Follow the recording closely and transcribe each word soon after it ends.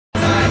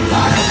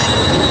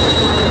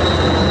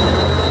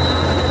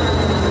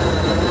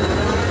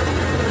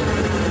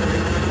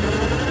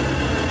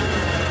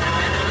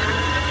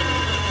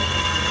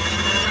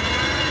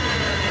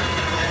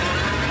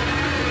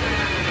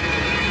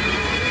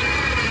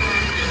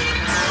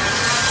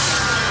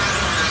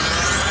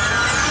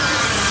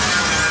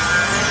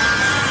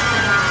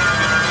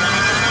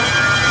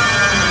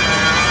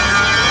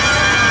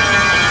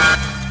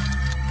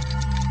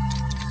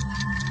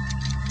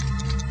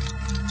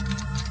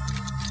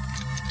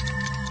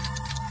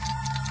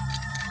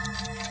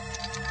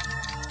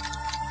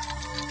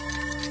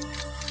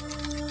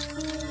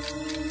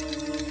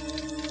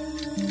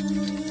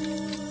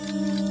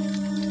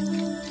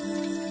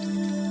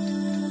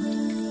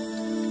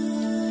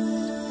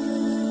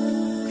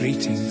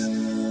Greetings.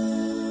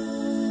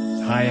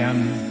 I am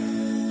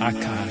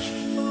Akash,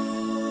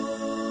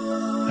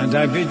 and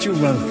I bid you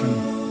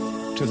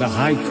welcome to the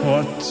High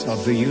Court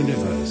of the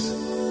universe.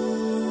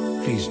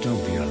 Please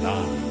don't be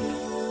alarmed.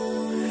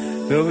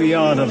 Though we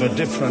are of a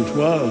different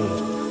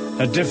world,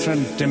 a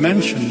different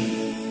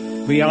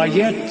dimension, we are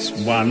yet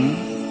one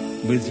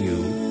with you.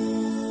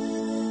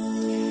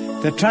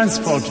 The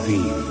transport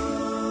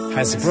beam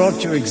has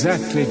brought you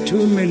exactly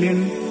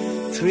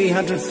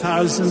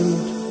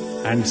 2,300,065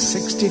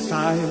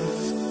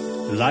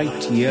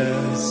 light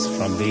years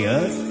from the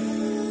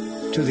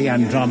Earth to the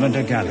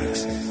Andromeda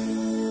Galaxy.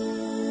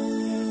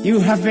 You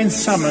have been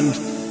summoned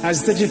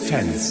as the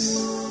defense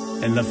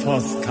in the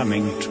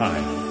forthcoming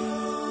trial.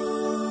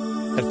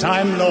 The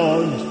Time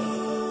Lord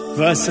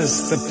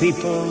versus the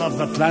people of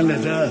the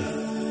planet Earth.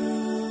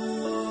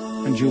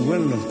 And you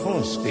will, of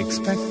course, be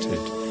expected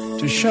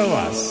to show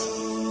us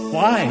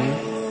why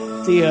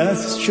the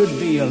Earth should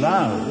be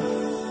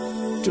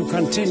allowed to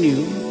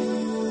continue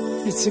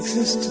its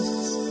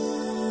existence.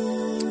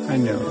 I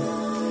know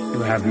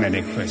you have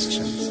many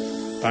questions,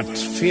 but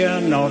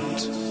fear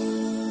not,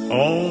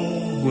 all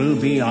will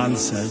be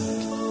answered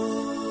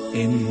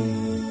in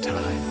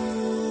time.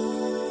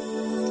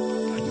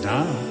 But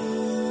now,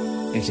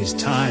 it is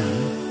time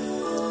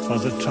for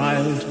the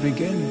trial to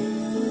begin.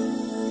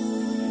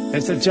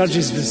 Let the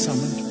judges be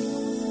summoned.